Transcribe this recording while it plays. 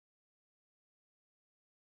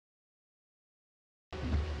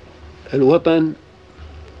الوطن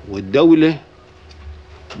والدولة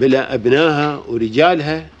بلا أبنائها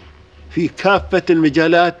ورجالها في كافة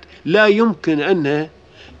المجالات لا يمكن أنها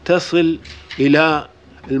تصل إلى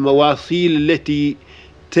المواصيل التي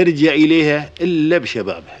ترجع إليها إلا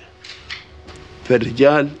بشبابها.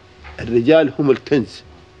 فالرجال هم الكنز.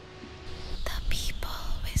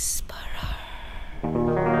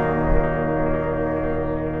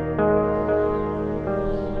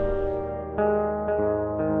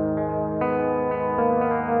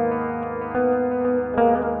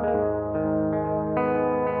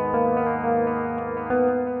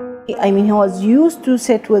 I mean, he was used to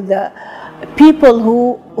sit with the people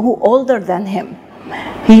who older than him.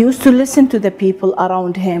 He used to listen to the people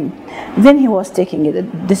around him. Then he was taking a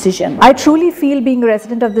decision. I truly feel, being a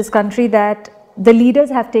resident of this country, that the leaders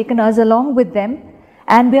have taken us along with them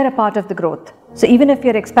and we are a part of the growth. So even if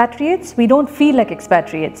you're expatriates, we don't feel like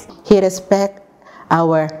expatriates. He respects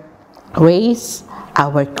our race,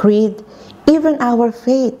 our creed, even our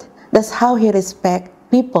faith. That's how he respects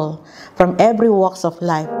people from every walks of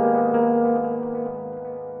life.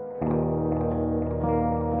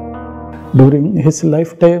 During his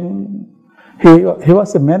lifetime, he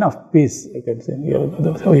was a man of peace, I can say.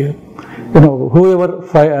 Whoever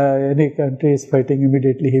any country is fighting,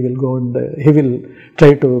 immediately he will go and he will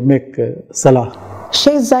try to make salah.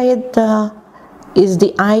 Sheikh Zayed is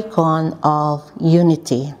the icon of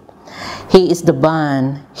unity. He is the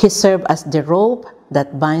bond. He served as the rope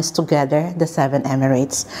that binds together the 7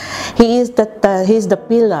 Emirates. He is the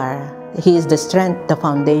pillar. He is the strength, the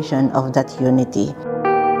foundation of that unity.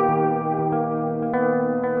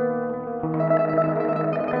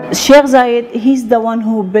 Sheikh Zayed, he's the one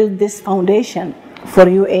who built this foundation for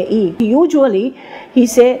UAE. Usually, he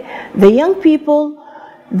say the young people,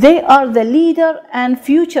 they are the leader and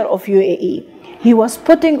future of UAE. He was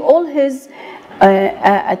putting all his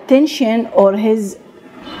attention or his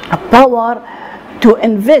power to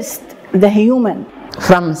invest the human.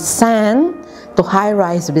 From sand to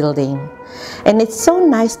high-rise building. And it's so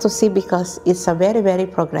nice to see because it's a very, very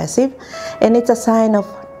progressive, and it's a sign of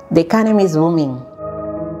the economy is booming.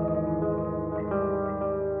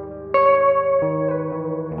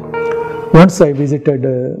 Once I visited,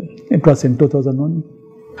 it was in 2001,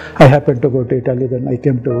 I happened to go to Italy, then I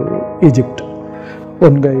came to Egypt.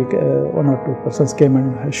 One guy, 1 or 2 persons came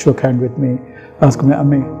and shook hand with me, asked me,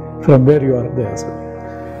 Ami, from where you are? They asked me.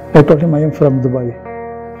 I told him I am from Dubai.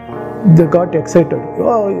 They got excited.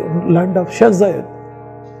 Oh, land of Sheikh Zayed.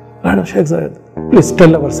 Land of Sheikh Zayed. Please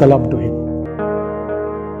tell our salam to him.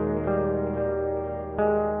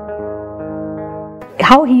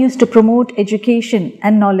 How he used to promote education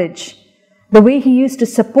and knowledge. The way he used to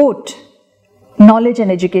support knowledge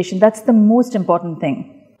and education, that's the most important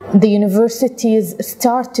thing. The universities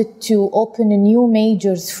started to open new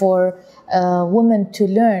majors for women to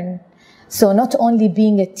learn. So not only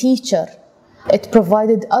being a teacher, it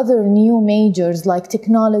provided other new majors like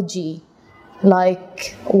technology,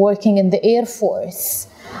 like working in the Air Force,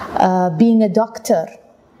 being a doctor.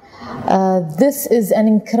 This is an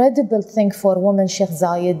incredible thing for women Sheikh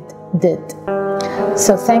Zayed did.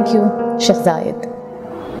 So thank you, Sheikh Zayed.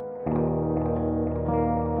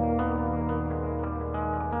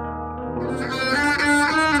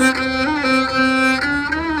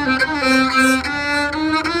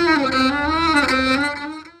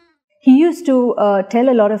 He used to tell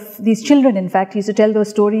a lot of these children, in fact, he used to tell those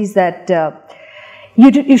stories that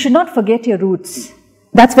you should not forget your roots.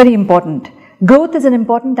 That's very important. Growth is an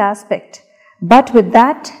important aspect, but with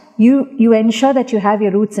that, you ensure that you have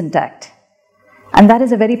your roots intact. And that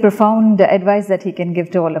is a very profound advice that he can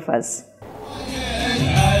give to all of us.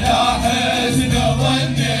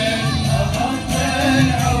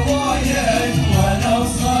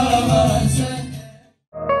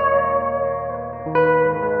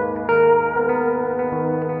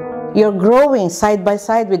 You're growing side by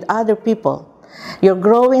side with other people. You're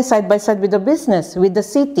growing side by side with the business, with the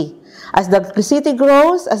city. As the city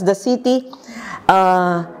grows, as the city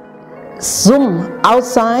zoom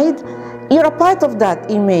outside, you're a part of that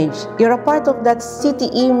image. You're a part of that city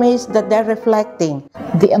image that they're reflecting.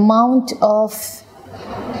 The amount of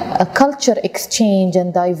culture exchange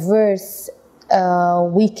and diverse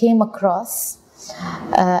we came across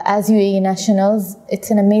as UAE nationals,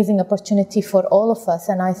 it's an amazing opportunity for all of us,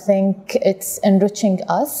 and I think it's enriching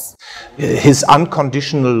us. His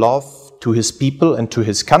unconditional love to his people and to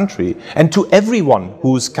his country and to everyone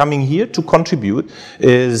who's coming here to contribute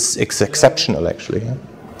is exceptional, actually.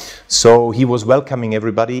 So he was welcoming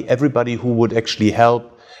everybody who would actually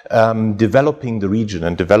help developing the region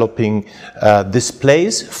and developing this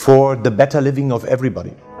place for the better living of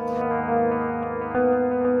everybody.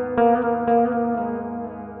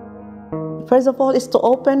 First of all, is to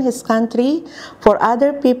open his country for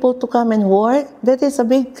other people to come and work. That is a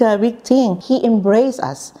big thing. He embraced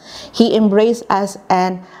us. He embraced us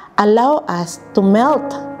and allowed us to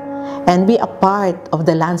melt and be a part of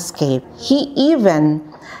the landscape. He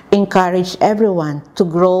even encouraged everyone to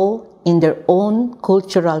grow in their own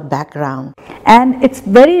cultural background. And it's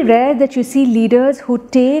very rare that you see leaders who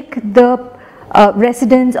take the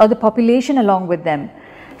residents or the population along with them.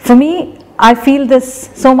 For me, I feel this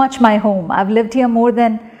so much my home. I've lived here more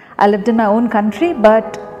than I lived in my own country,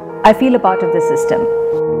 but I feel a part of the system.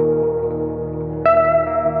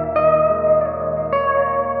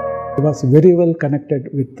 He was very well connected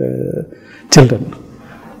with children.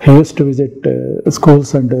 He used to visit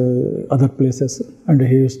schools and other places, and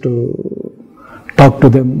he used to talk to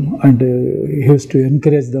them, and he used to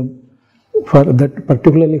encourage them. For that,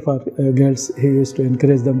 particularly for girls, he used to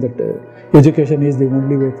encourage them that education is the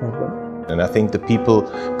only way for them. And I think the people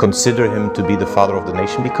consider him to be the father of the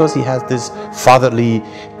nation because he has this fatherly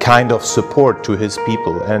kind of support to his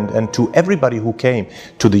people and to everybody who came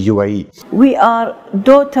to the UAE. We are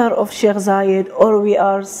daughter of Sheikh Zayed, or we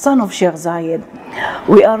are son of Sheikh Zayed.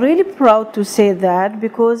 We are really proud to say that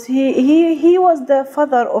because he was the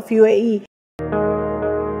father of UAE.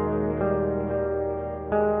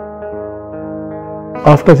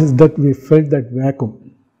 After his death, we felt that vacuum.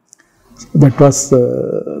 That was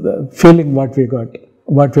the feeling what we got,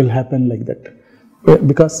 what will happen like that.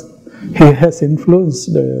 Because he has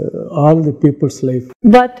influenced all the people's life.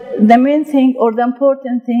 But the main thing, or the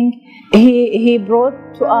important thing, he brought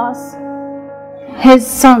to us his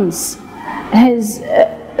sons.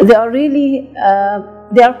 They are really,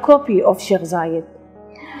 they are copy of Sheikh Zayed.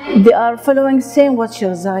 They are following same what Sheikh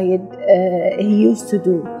Zayed he used to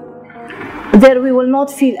do. There we will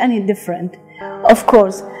not feel any different. Of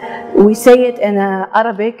course, we say it in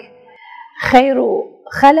Arabic, خير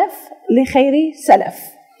خلف لخير سلف.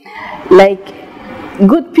 Like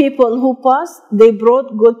good people who passed, they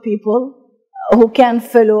brought good people who can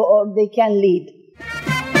follow or they can lead.